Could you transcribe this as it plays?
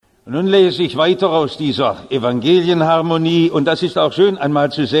Nun lese ich weiter aus dieser Evangelienharmonie, und das ist auch schön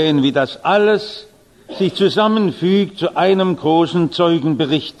einmal zu sehen, wie das alles sich zusammenfügt zu einem großen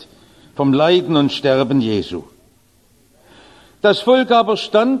Zeugenbericht vom Leiden und Sterben Jesu. Das Volk aber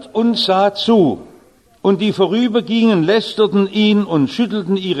stand und sah zu, und die vorübergingen, lästerten ihn und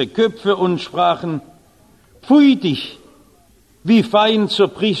schüttelten ihre Köpfe und sprachen: Pfui dich, wie fein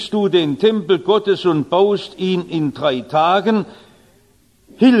zerbrichst du den Tempel Gottes und baust ihn in 3 Tagen.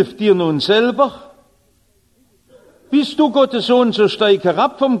 Hilf dir nun selber. Bist du Gottes Sohn, so steig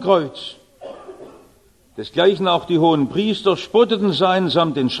herab vom Kreuz. Desgleichen auch die hohen Priester spotteten sein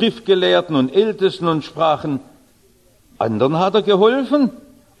samt den Schriftgelehrten und Ältesten und sprachen: Andern hat er geholfen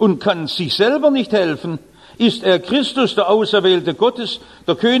und kann sich selber nicht helfen. Ist er Christus, der Auserwählte Gottes,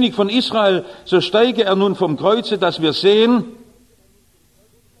 der König von Israel, so steige er nun vom Kreuze, dass wir sehen.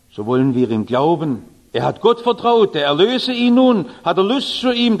 So wollen wir ihm glauben. Er hat Gott vertraut, der erlöse ihn nun. Hat er Lust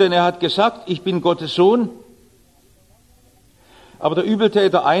zu ihm, denn er hat gesagt, ich bin Gottes Sohn. Aber der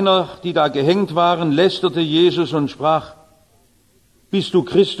Übeltäter, einer, die da gehängt waren, lästerte Jesus und sprach: Bist du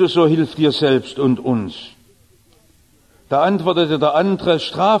Christus, so hilf dir selbst und uns. Da antwortete der andere,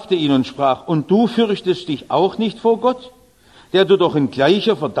 strafte ihn und sprach: Und du fürchtest dich auch nicht vor Gott, der du doch in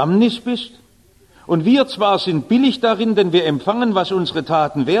gleicher Verdammnis bist? Und wir zwar sind billig darin, denn wir empfangen, was unsere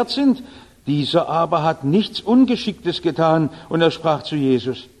Taten wert sind. Dieser aber hat nichts Ungeschicktes getan. Und er sprach zu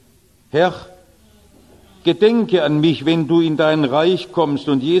Jesus: Herr, gedenke an mich, wenn du in dein Reich kommst.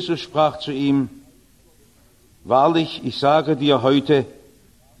 Und Jesus sprach zu ihm: Wahrlich, ich sage dir, heute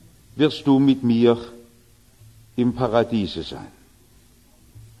wirst du mit mir im Paradiese sein.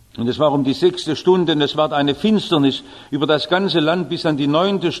 Und es war um die 6. Stunde, und es ward eine Finsternis über das ganze Land bis an die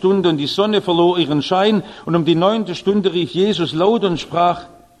 9. Stunde, und die Sonne verlor ihren Schein. Und um die 9. Stunde rief Jesus laut und sprach: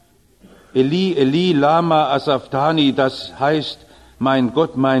 Eli, Eli, lama asabthani, das heißt: mein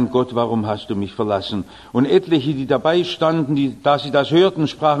Gott, warum hast du mich verlassen? Und etliche, die dabei standen, da sie das hörten,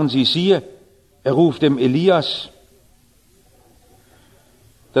 sprachen sie: Siehe, er ruft dem Elias.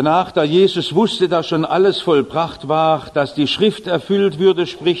 Danach, da Jesus wusste, dass schon alles vollbracht war, dass die Schrift erfüllt würde,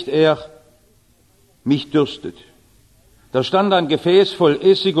 spricht er: Mich dürstet. Da stand ein Gefäß voll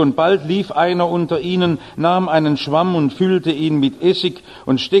Essig, und bald lief einer unter ihnen, nahm einen Schwamm und füllte ihn mit Essig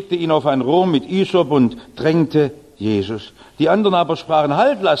und steckte ihn auf ein Rohr mit Ysop und drängte Jesus. Die anderen aber sprachen: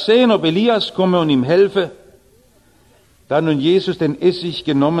 Halt, lass sehen, ob Elias komme und ihm helfe. Da nun Jesus den Essig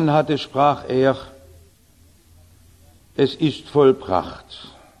genommen hatte, sprach er: Es ist vollbracht.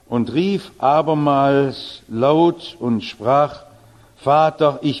 Und rief abermals laut und sprach: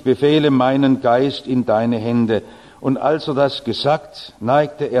 Vater, ich befehle meinen Geist in deine Hände. Und als er das gesagt,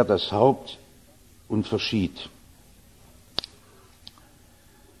 neigte er das Haupt und verschied.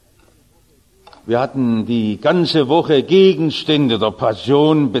 Wir hatten die ganze Woche Gegenstände der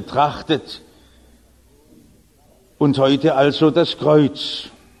Passion betrachtet und heute also das Kreuz.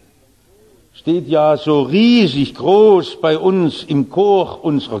 Steht ja so riesig groß bei uns im Chor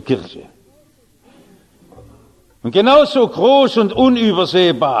unserer Kirche. Und genauso groß und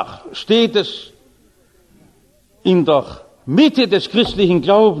unübersehbar steht es in der Mitte des christlichen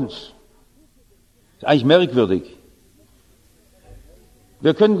Glaubens. Das ist eigentlich merkwürdig.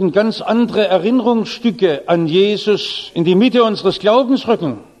 Wir könnten ganz andere Erinnerungsstücke an Jesus in die Mitte unseres Glaubens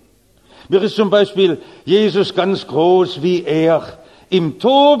rücken. Mir ist zum Beispiel Jesus ganz groß, wie er im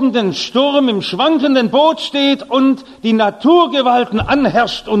tobenden Sturm, im schwankenden Boot steht und die Naturgewalten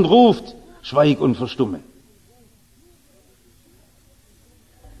anherrscht und ruft: Schweig und verstumme.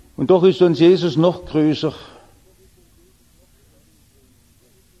 Und doch ist uns Jesus noch größer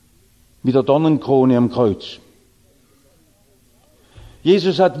mit der Dornenkrone am Kreuz.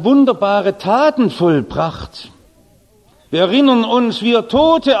 Jesus hat wunderbare Taten vollbracht. Wir erinnern uns, wie er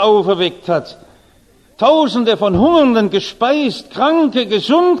Tote auferweckt hat, Tausende von Hungernden gespeist, Kranke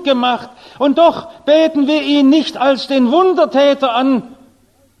gesund gemacht, und doch beten wir ihn nicht als den Wundertäter an,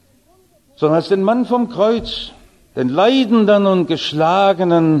 sondern als den Mann vom Kreuz, den leidenden und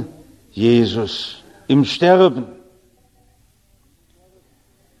geschlagenen Jesus im Sterben.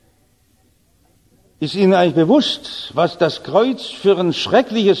 Ist Ihnen eigentlich bewusst, was das Kreuz für ein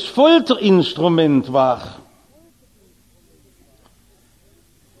schreckliches Folterinstrument war?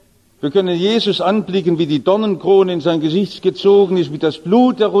 Wir können Jesus anblicken, wie die Dornenkrone in sein Gesicht gezogen ist, wie das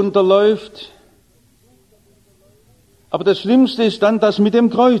Blut herunterläuft. Aber das Schlimmste ist dann das mit dem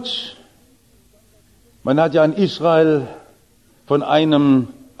Kreuz. Man hat ja in Israel von einem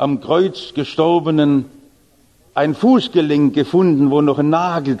am Kreuz gestorbenen ein Fußgelenk gefunden, wo noch ein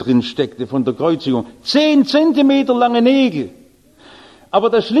Nagel drin steckte von der Kreuzigung. 10 Zentimeter lange Nägel.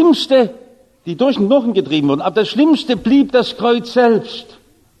 Aber das Schlimmste, die durch den Knochen getrieben wurden, aber das Schlimmste blieb das Kreuz selbst.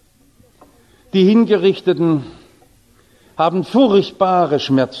 Die Hingerichteten haben furchtbare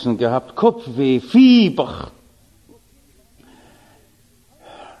Schmerzen gehabt, Kopfweh, Fieber.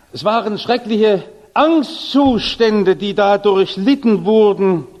 Es waren schreckliche Angstzustände, die dadurch litten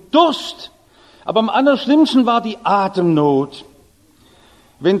wurden, Durst. Aber am allerschlimmsten war die Atemnot.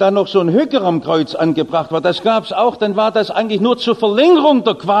 Wenn da noch so ein Höcker am Kreuz angebracht war, das gab's auch, dann war das eigentlich nur zur Verlängerung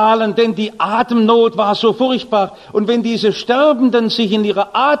der Qualen, denn die Atemnot war so furchtbar. Und wenn diese Sterbenden sich in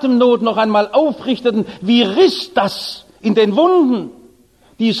ihrer Atemnot noch einmal aufrichteten, wie riss das in den Wunden?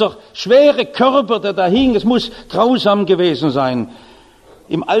 Dieser schwere Körper, der da hing, es muss grausam gewesen sein.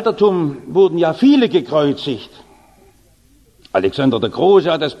 Im Altertum wurden ja viele gekreuzigt. Alexander der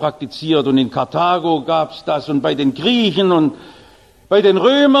Große hat das praktiziert und in Karthago gab's das und bei den Griechen und bei den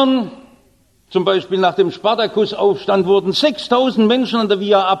Römern, zum Beispiel nach dem Spartakusaufstand, wurden 6000 Menschen an der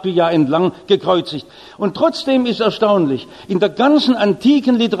Via Appia entlang gekreuzigt. Und trotzdem ist erstaunlich, in der ganzen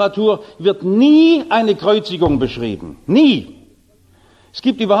antiken Literatur wird nie eine Kreuzigung beschrieben. Nie. Es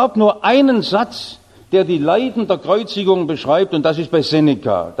gibt überhaupt nur einen Satz, der die Leiden der Kreuzigung beschreibt, und das ist bei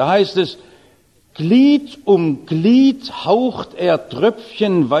Seneca. Da heißt es, Glied um Glied haucht er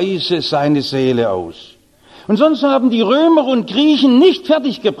tröpfchenweise seine Seele aus. Und sonst haben die Römer und Griechen nicht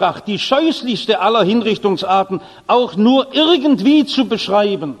fertiggebracht, die scheußlichste aller Hinrichtungsarten auch nur irgendwie zu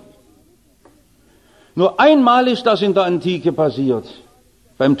beschreiben. Nur einmal ist das in der Antike passiert,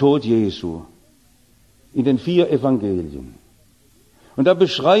 beim Tod Jesu, in den 4 Evangelien. Und da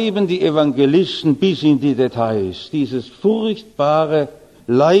beschreiben die Evangelisten bis in die Details dieses furchtbare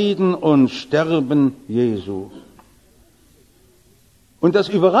Leiden und Sterben Jesu. Und das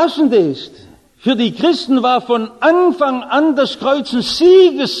Überraschende ist, für die Christen war von Anfang an das Kreuz ein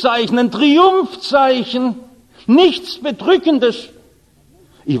Siegeszeichen, ein Triumphzeichen, nichts Bedrückendes.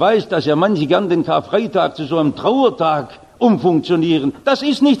 Ich weiß, dass ja manche gern den Karfreitag zu so einem Trauertag umfunktionieren. Das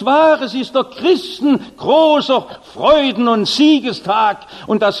ist nicht wahr, es ist der Christen großer Freuden- und Siegestag.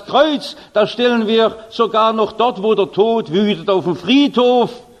 Und das Kreuz, das stellen wir sogar noch dort, wo der Tod wütet, auf dem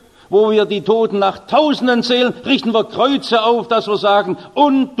Friedhof, wo wir die Toten nach Tausenden zählen, richten wir Kreuze auf, dass wir sagen,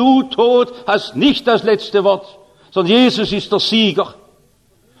 und du Tod hast nicht das letzte Wort, sondern Jesus ist der Sieger.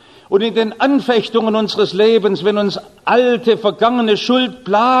 Und in den Anfechtungen unseres Lebens, wenn uns alte, vergangene Schuld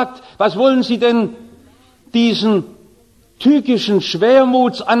plagt, was wollen Sie denn diesen tückischen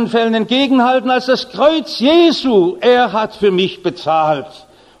Schwermutsanfällen entgegenhalten als das Kreuz Jesu? Er hat für mich bezahlt.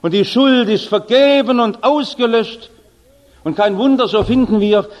 Und die Schuld ist vergeben und ausgelöscht. Und kein Wunder, so finden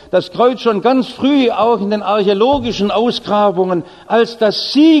wir das Kreuz schon ganz früh auch in den archäologischen Ausgrabungen als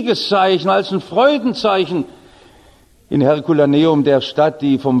das Siegeszeichen, als ein Freudenzeichen. In Herculaneum, der Stadt,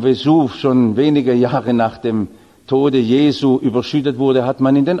 die vom Vesuv schon wenige Jahre nach dem Tode Jesu überschüttet wurde, hat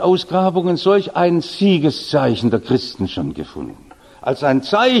man in den Ausgrabungen solch ein Siegeszeichen der Christen schon gefunden. Als ein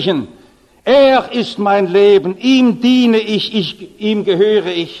Zeichen, er ist mein Leben, ihm diene ich, ihm gehöre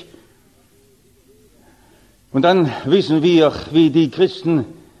ich. Und dann wissen wir, wie die Christen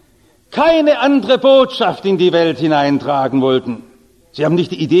keine andere Botschaft in die Welt hineintragen wollten. Sie haben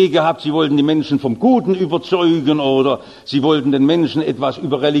nicht die Idee gehabt, sie wollten die Menschen vom Guten überzeugen oder sie wollten den Menschen etwas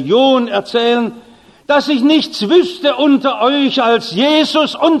über Religion erzählen, dass ich nichts wüsste unter euch als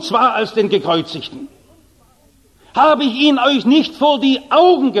Jesus, und zwar als den Gekreuzigten. Habe ich ihn euch nicht vor die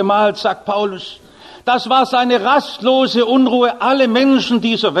Augen gemalt, sagt Paulus. Das war seine rastlose Unruhe. Alle Menschen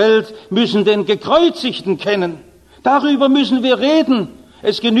dieser Welt müssen den Gekreuzigten kennen. Darüber müssen wir reden.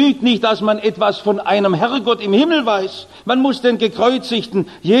 Es genügt nicht, dass man etwas von einem Herrgott im Himmel weiß. Man muss den Gekreuzigten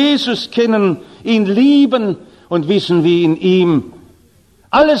Jesus kennen, ihn lieben und wissen, wie in ihm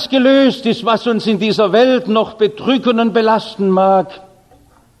alles gelöst ist, was uns in dieser Welt noch bedrücken und belasten mag.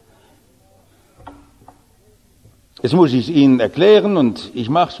 Jetzt muss ich es Ihnen erklären, und ich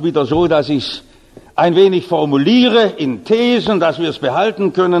mache es wieder so, dass ich es ein wenig formuliere in Thesen, dass wir es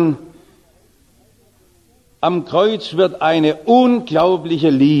behalten können. Am Kreuz wird eine unglaubliche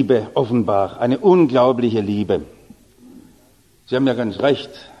Liebe offenbar, eine unglaubliche Liebe. Sie haben ja ganz recht,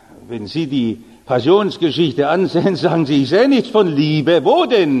 wenn Sie die Passionsgeschichte ansehen, sagen Sie, ich sehe nichts von Liebe. Wo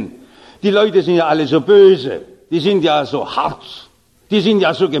denn? Die Leute sind ja alle so böse, die sind ja so hart, die sind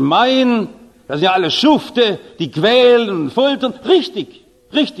ja so gemein, das sind ja alle Schufte, die quälen und foltern.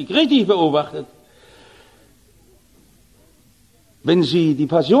 Richtig beobachtet. Wenn Sie die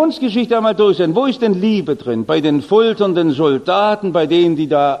Passionsgeschichte einmal durchsehen, wo ist denn Liebe drin? Bei den folternden Soldaten, bei denen, die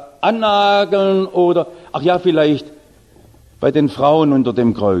da annageln, oder, ach ja, vielleicht bei den Frauen unter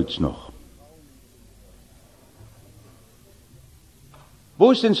dem Kreuz noch. Wo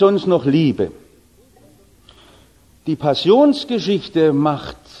ist denn sonst noch Liebe? Die Passionsgeschichte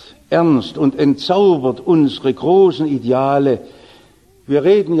macht ernst und entzaubert unsere großen Ideale Wir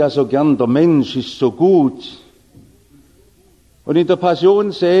reden ja so gern, der Mensch ist so gut. Und in der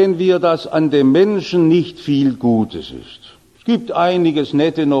Passion sehen wir, dass an dem Menschen nicht viel Gutes ist. Es gibt einiges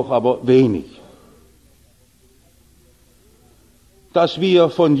Nette noch, aber wenig. Dass wir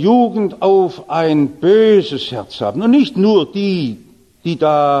von Jugend auf ein böses Herz haben. Und nicht nur die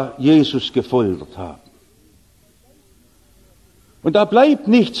da Jesus gefoltert haben. Und da bleibt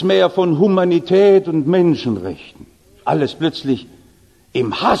nichts mehr von Humanität und Menschenrechten. Alles plötzlich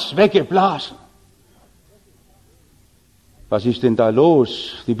im Hass weggeblasen. Was ist denn da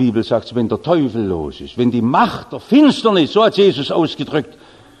los? Die Bibel sagt, wenn der Teufel los ist, wenn die Macht der Finsternis, so hat Jesus ausgedrückt,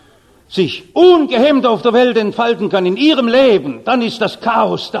 sich ungehemmt auf der Welt entfalten kann in ihrem Leben, dann ist das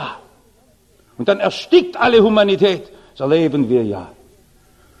Chaos da. Und dann erstickt alle Humanität. Das erleben wir ja.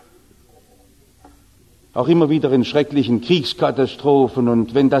 Auch immer wieder in schrecklichen Kriegskatastrophen.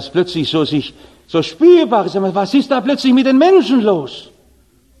 Und wenn das plötzlich so spürbar ist, was ist da plötzlich mit den Menschen los?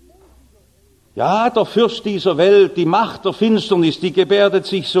 Ja, der Fürst dieser Welt, die Macht der Finsternis, die gebärdet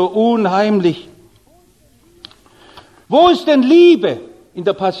sich so unheimlich. Wo ist denn Liebe in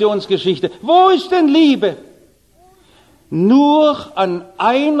der Passionsgeschichte? Wo ist denn Liebe? Nur an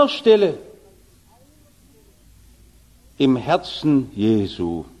einer Stelle. Im Herzen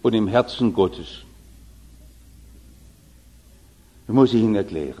Jesu und im Herzen Gottes. Das muss ich Ihnen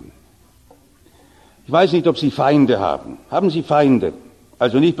erklären. Ich weiß nicht, ob Sie Feinde haben. Haben Sie Feinde?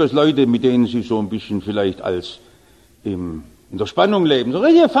 Also nicht bloß Leute, mit denen Sie so ein bisschen vielleicht als in der Spannung leben,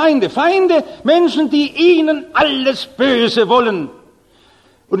 sondern richtige Feinde. Feinde, Menschen, die Ihnen alles Böse wollen.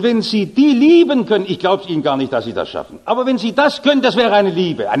 Und wenn Sie die lieben können, ich glaube Ihnen gar nicht, dass Sie das schaffen, aber wenn Sie das können, das wäre eine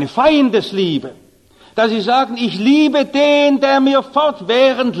Liebe, eine Feindesliebe. Dass Sie sagen, ich liebe den, der mir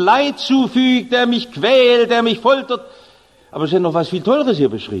fortwährend Leid zufügt, der mich quält, der mich foltert. Aber es ist noch was viel Teures hier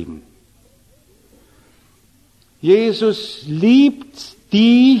beschrieben. Jesus liebt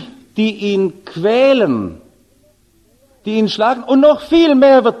die ihn quälen, die ihn schlagen. Und noch viel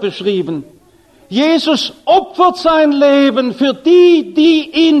mehr wird beschrieben. Jesus opfert sein Leben für die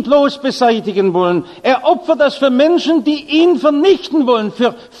ihn bloß beseitigen wollen. Er opfert das für Menschen, die ihn vernichten wollen,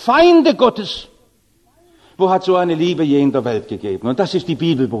 für Feinde Gottes. Wo hat so eine Liebe je in der Welt gegeben? Und das ist die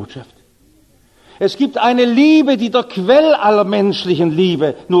Bibelbotschaft. Es gibt eine Liebe, die der Quell aller menschlichen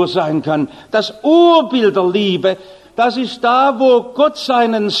Liebe nur sein kann. Das Urbild der Liebe, das ist da, wo Gott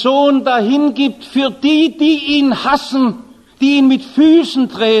seinen Sohn dahin gibt für die ihn hassen, die ihn mit Füßen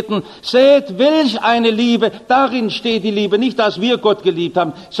treten. Seht, welch eine Liebe, darin steht die Liebe. Nicht, dass wir Gott geliebt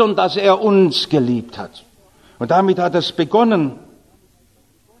haben, sondern dass er uns geliebt hat. Und damit hat es begonnen.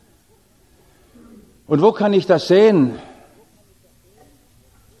 Und wo kann ich das sehen?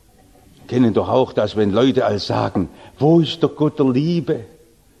 Wir kennen doch auch das, wenn Leute all sagen, wo ist der Gott der Liebe?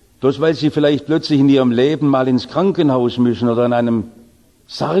 Bloß weil sie vielleicht plötzlich in ihrem Leben mal ins Krankenhaus müssen oder an einem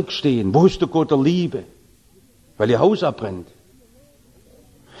Sarg stehen. Wo ist der Gott der Liebe? Weil ihr Haus abbrennt.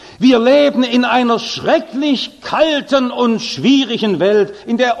 Wir leben in einer schrecklich kalten und schwierigen Welt,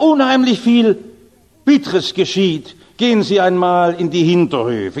 in der unheimlich viel Bitteres geschieht. Gehen Sie einmal in die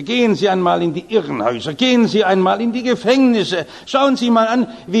Hinterhöfe, gehen Sie einmal in die Irrenhäuser, gehen Sie einmal in die Gefängnisse. Schauen Sie mal an,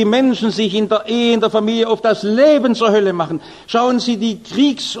 wie Menschen sich in der Ehe, in der Familie auf das Leben zur Hölle machen. Schauen Sie die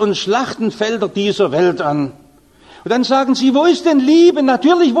Kriegs- und Schlachtenfelder dieser Welt an. Und dann sagen Sie, wo ist denn Liebe?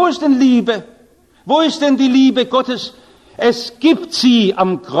 Natürlich, wo ist denn Liebe? Wo ist denn die Liebe Gottes? Es gibt sie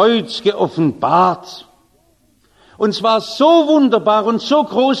am Kreuz geoffenbart. Und zwar so wunderbar und so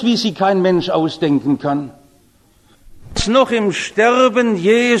groß, wie sie kein Mensch ausdenken kann. Dass noch im Sterben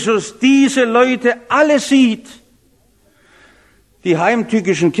Jesus diese Leute alle sieht. Die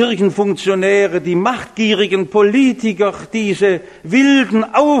heimtückischen Kirchenfunktionäre, die machtgierigen Politiker, diese wilden,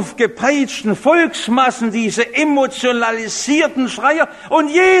 aufgepeitschten Volksmassen, diese emotionalisierten Schreier. Und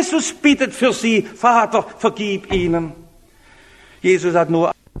Jesus bittet für sie, Vater, vergib ihnen. Jesus hat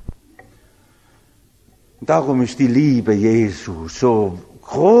nur... Darum ist die Liebe Jesu so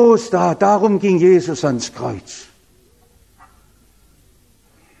groß da. Darum ging Jesus ans Kreuz.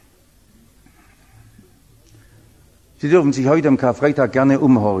 Sie dürfen sich heute am Karfreitag gerne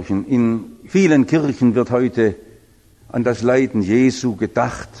umhorchen. In vielen Kirchen wird heute an das Leiden Jesu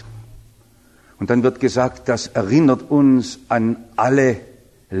gedacht. Und dann wird gesagt, das erinnert uns an alle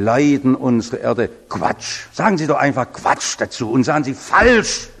Leiden unserer Erde. Quatsch. Sagen Sie doch einfach Quatsch dazu und sagen Sie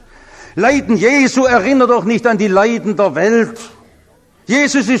falsch. Leiden Jesu erinnert doch nicht an die Leiden der Welt.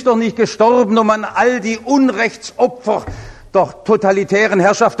 Jesus ist doch nicht gestorben, um an all die Unrechtsopfer der totalitären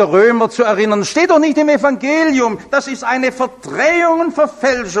Herrschaft der Römer zu erinnern. Steht doch nicht im Evangelium. Das ist eine Verdrehung und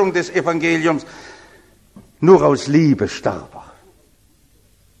Verfälschung des Evangeliums. Nur aus Liebe starb er.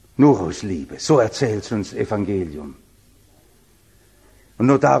 Nur aus Liebe. So erzählt uns das Evangelium. Und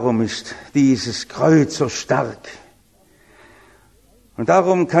nur darum ist dieses Kreuz so stark. Und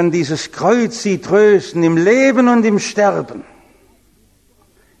darum kann dieses Kreuz sie trösten im Leben und im Sterben.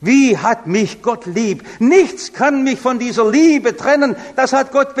 Wie hat mich Gott lieb? Nichts kann mich von dieser Liebe trennen. Das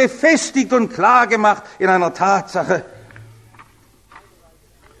hat Gott befestigt und klar gemacht in einer Tatsache.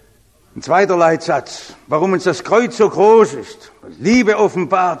 Ein zweiter Leitsatz, warum uns das Kreuz so groß ist, weil Liebe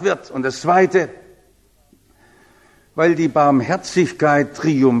offenbart wird. Und das zweite, weil die Barmherzigkeit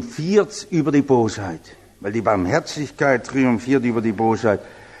triumphiert über die Bosheit. Weil die Barmherzigkeit triumphiert über die Bosheit.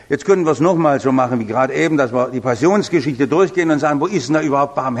 Jetzt können wir es nochmal so machen, wie gerade eben, dass wir die Passionsgeschichte durchgehen und sagen, wo ist denn da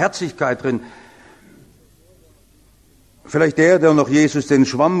überhaupt Barmherzigkeit drin? Vielleicht der noch Jesus den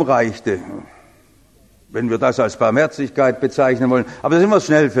Schwamm reichte, wenn wir das als Barmherzigkeit bezeichnen wollen. Aber da sind wir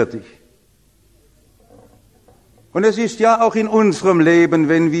schnell fertig. Und es ist ja auch in unserem Leben,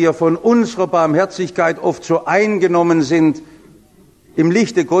 wenn wir von unserer Barmherzigkeit oft so eingenommen sind, im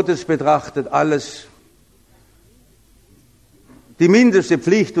Lichte Gottes betrachtet alles die mindeste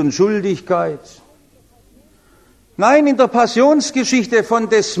Pflicht und Schuldigkeit. Nein, in der Passionsgeschichte von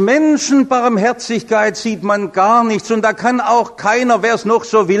des Menschen Barmherzigkeit sieht man gar nichts und da kann auch keiner, wer es noch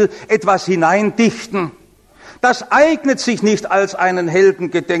so will, etwas hineindichten. Das eignet sich nicht als einen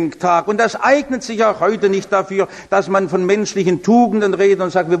Heldengedenktag und das eignet sich auch heute nicht dafür, dass man von menschlichen Tugenden redet und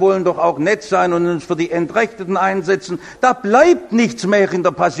sagt, wir wollen doch auch nett sein und uns für die Entrechteten einsetzen. Da bleibt nichts mehr in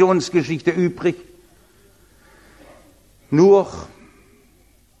der Passionsgeschichte übrig. Nur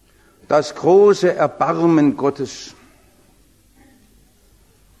das große Erbarmen Gottes.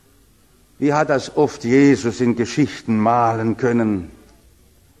 Wie hat das oft Jesus in Geschichten malen können?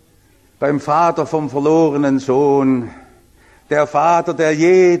 Beim Vater vom verlorenen Sohn, der Vater, der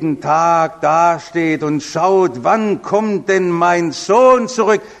jeden Tag dasteht und schaut, wann kommt denn mein Sohn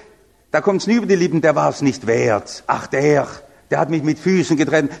zurück? Da kommt's nie über die Lippen, der war es nicht wert. Ach, der hat mich mit Füßen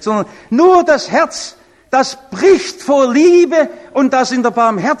getrennt. Sondern nur das Herz, das bricht vor Liebe und das in der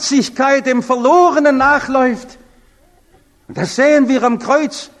Barmherzigkeit dem Verlorenen nachläuft. Und das sehen wir am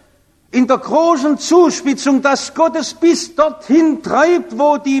Kreuz in der großen Zuspitzung, dass Gott es bis dorthin treibt,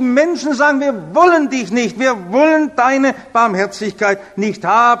 wo die Menschen sagen, wir wollen dich nicht, wir wollen deine Barmherzigkeit nicht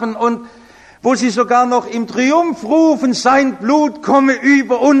haben und wo sie sogar noch im Triumph rufen, sein Blut komme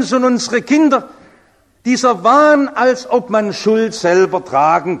über uns und unsere Kinder. Dieser Wahn, als ob man Schuld selber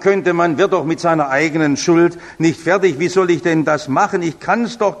tragen könnte, man wird doch mit seiner eigenen Schuld nicht fertig. Wie soll ich denn das machen? Ich kann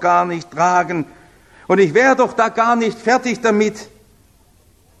es doch gar nicht tragen. Und ich wäre doch da gar nicht fertig damit.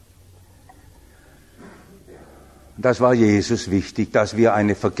 Das war Jesus wichtig, dass wir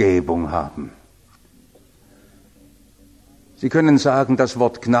eine Vergebung haben. Sie können sagen, das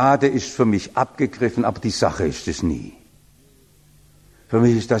Wort Gnade ist für mich abgegriffen, aber die Sache ist es nie. Für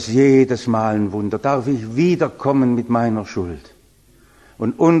mich ist das jedes Mal ein Wunder. Darf ich wiederkommen mit meiner Schuld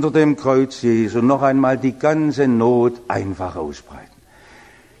und unter dem Kreuz Jesu noch einmal die ganze Not einfach ausbreiten.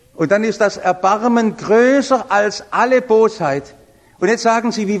 Und dann ist das Erbarmen größer als alle Bosheit. Und jetzt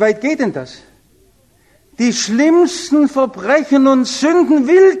sagen Sie, wie weit geht denn das? Die schlimmsten Verbrechen und Sünden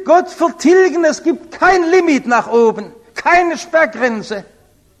will Gott vertilgen. Es gibt kein Limit nach oben, keine Sperrgrenze.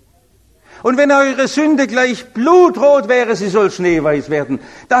 Und wenn eure Sünde gleich blutrot wäre, sie soll schneeweiß werden.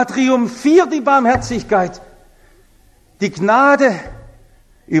 Da triumphiert die Barmherzigkeit, die Gnade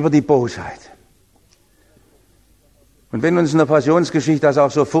über die Bosheit. Und wenn uns in der Passionsgeschichte das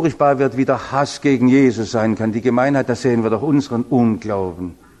auch so furchtbar wird, wie der Hass gegen Jesus sein kann, die Gemeinheit, da sehen wir doch unseren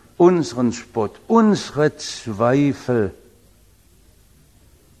Unglauben, unseren Spott, unsere Zweifel,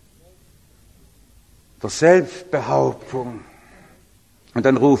 der Selbstbehauptung. Und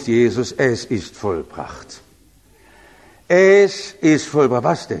dann ruft Jesus, es ist vollbracht. Es ist vollbracht.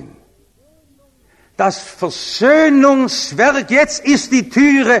 Was denn? Das Versöhnungswerk, jetzt ist die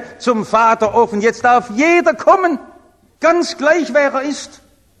Türe zum Vater offen, jetzt darf jeder kommen, ganz gleich wer er ist.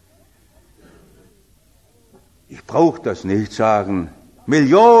 Ich brauche das nicht sagen,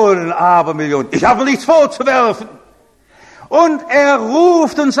 Millionen, Abermillionen, ich habe nichts vorzuwerfen. Und er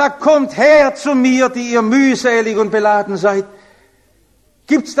ruft und sagt, kommt her zu mir, die ihr mühselig und beladen seid.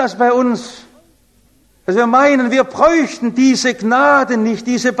 Gibt's das bei uns? Dass wir meinen, wir bräuchten diese Gnade nicht,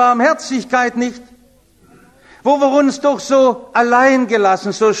 diese Barmherzigkeit nicht? Wo wir uns doch so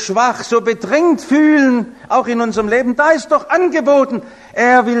alleingelassen, so schwach, so bedrängt fühlen, auch in unserem Leben, da ist doch angeboten,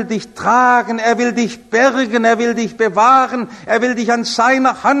 er will dich tragen, er will dich bergen, er will dich bewahren, er will dich an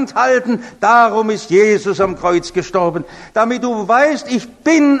seiner Hand halten. Darum ist Jesus am Kreuz gestorben, damit du weißt, ich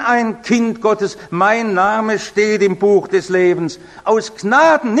bin ein Kind Gottes, mein Name steht im Buch des Lebens. Aus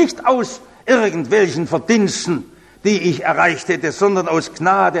Gnaden, nicht aus irgendwelchen Verdiensten, die ich erreicht hätte, sondern aus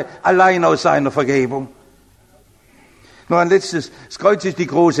Gnade, allein aus seiner Vergebung. Noch ein letztes. Das Kreuz ist die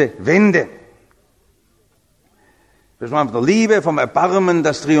große Wende. Das war von der Liebe, vom Erbarmen,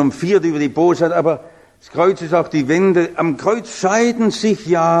 das triumphiert über die Bosheit, aber das Kreuz ist auch die Wende. Am Kreuz scheiden sich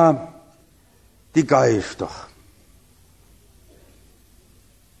ja die Geister.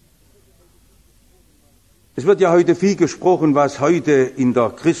 Es wird ja heute viel gesprochen, was heute in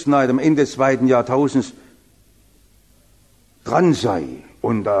der Christenheit am Ende des 2. Jahrtausends dran sei.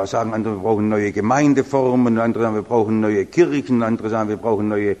 Und da sagen andere, wir brauchen neue Gemeindeformen, andere sagen, wir brauchen neue Kirchen, andere sagen, wir brauchen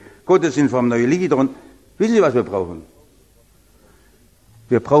neue Gottesdienstformen, neue Lieder. Und wissen Sie, was wir brauchen?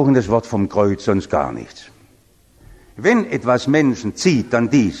 Wir brauchen das Wort vom Kreuz, sonst gar nichts. Wenn etwas Menschen zieht,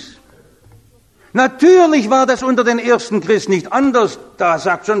 dann dies. Natürlich war das unter den ersten Christen nicht anders. Da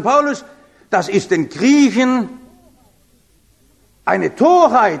sagt schon Paulus, das ist den Griechen eine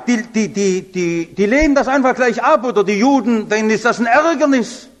Torheit. Die lehnen das einfach gleich ab. Oder die Juden, denen ist das ein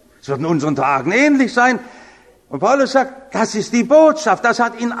Ärgernis. Es wird in unseren Tagen ähnlich sein. Und Paulus sagt, das ist die Botschaft. Das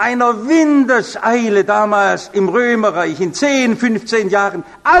hat in einer Windeseile damals im Römerreich in 10, 15 Jahren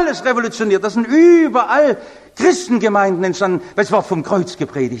alles revolutioniert. Das sind überall Christengemeinden entstanden, weil das Wort vom Kreuz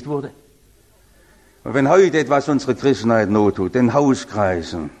gepredigt wurde. Und wenn heute etwas unsere Christenheit not tut, den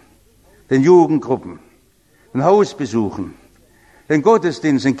Hauskreisen, den Jugendgruppen, den Hausbesuchen, den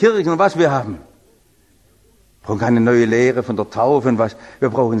Gottesdiensten, den Kirchen und was wir haben, wir brauchen keine neue Lehre von der Taufe und was, wir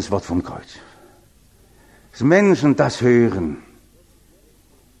brauchen das Wort vom Kreuz. Dass Menschen das hören,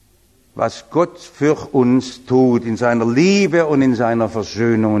 was Gott für uns tut, in seiner Liebe und in seiner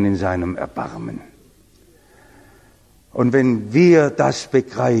Versöhnung und in seinem Erbarmen. Und wenn wir das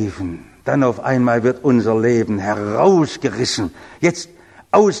begreifen, dann auf einmal wird unser Leben herausgerissen, jetzt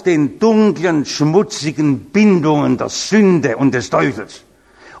aus den dunklen, schmutzigen Bindungen der Sünde und des Teufels.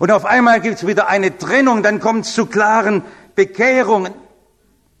 Und auf einmal gibt es wieder eine Trennung, dann kommt es zu klaren Bekehrungen.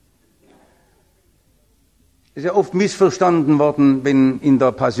 Es ist ja oft missverstanden worden, wenn in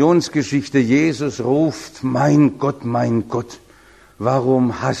der Passionsgeschichte Jesus ruft, mein Gott,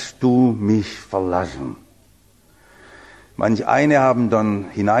 warum hast du mich verlassen? Manch eine haben dann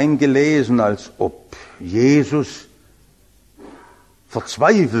hineingelesen, als ob Jesus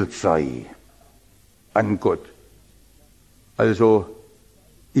verzweifelt sei an Gott. Also,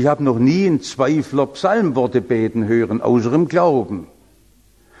 ich habe noch nie einen Zweifler Psalmworte beten hören, außer im Glauben.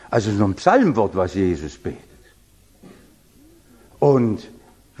 Also es ist noch ein Psalmwort, was Jesus betet. Und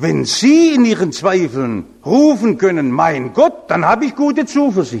wenn Sie in Ihren Zweifeln rufen können, mein Gott, dann habe ich gute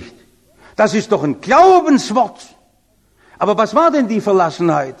Zuversicht. Das ist doch ein Glaubenswort. Aber was war denn die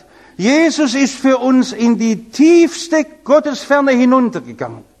Verlassenheit? Jesus ist für uns in die tiefste Gottesferne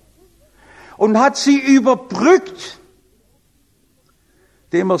hinuntergegangen und hat sie überbrückt,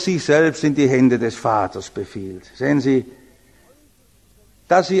 indem er sich selbst in die Hände des Vaters befiehlt. Sehen Sie,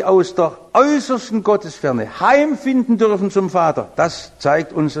 dass Sie aus der äußersten Gottesferne heimfinden dürfen zum Vater, das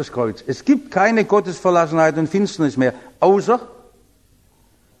zeigt uns das Kreuz. Es gibt keine Gottesverlassenheit und Finsternis mehr, außer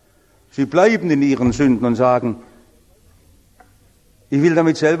Sie bleiben in ihren Sünden und sagen, ich will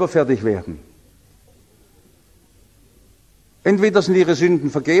damit selber fertig werden. Entweder sind ihre Sünden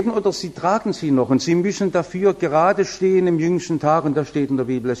vergeben oder sie tragen sie noch und sie müssen dafür gerade stehen im jüngsten Tag, und da steht in der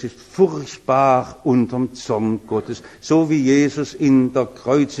Bibel, es ist furchtbar unterm Zorn Gottes, so wie Jesus in der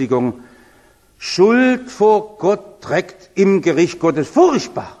Kreuzigung Schuld vor Gott trägt im Gericht Gottes.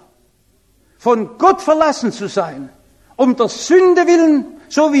 Furchtbar, von Gott verlassen zu sein, um der Sünde willen,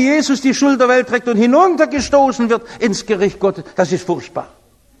 so wie Jesus die Schuld der Welt trägt und hinuntergestoßen wird ins Gericht Gottes. Das ist furchtbar.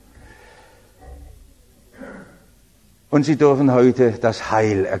 Und Sie dürfen heute das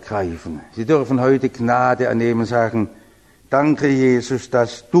Heil ergreifen. Sie dürfen heute Gnade annehmen und sagen, danke Jesus,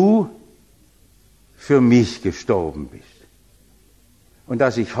 dass du für mich gestorben bist. Und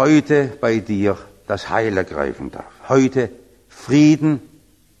dass ich heute bei dir das Heil ergreifen darf. Heute Frieden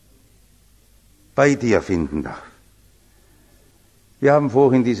bei dir finden darf. Wir haben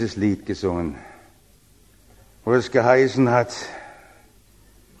vorhin dieses Lied gesungen, wo es geheißen hat,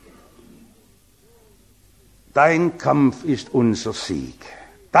 dein Kampf ist unser Sieg,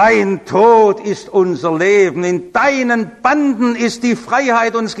 dein Tod ist unser Leben, in deinen Banden ist die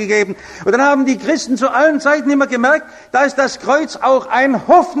Freiheit uns gegeben. Und dann haben die Christen zu allen Zeiten immer gemerkt, da ist das Kreuz auch ein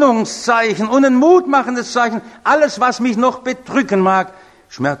Hoffnungszeichen und ein mutmachendes Zeichen. Alles, was mich noch bedrücken mag,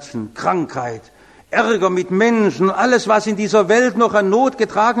 Schmerzen, Krankheit, Ärger mit Menschen, alles, was in dieser Welt noch an Not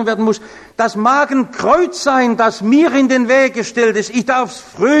getragen werden muss, das mag ein Kreuz sein, das mir in den Weg gestellt ist. Ich darf es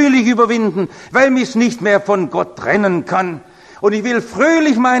fröhlich überwinden, weil mich nicht mehr von Gott trennen kann. Und ich will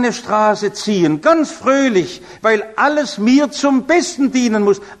fröhlich meine Straße ziehen, ganz fröhlich, weil alles mir zum Besten dienen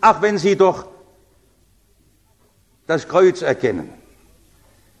muss, auch wenn Sie doch das Kreuz erkennen.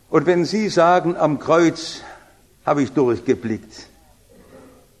 Und wenn Sie sagen am Kreuz, habe ich durchgeblickt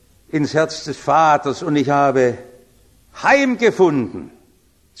ins Herz des Vaters und ich habe heimgefunden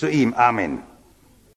zu ihm. Amen.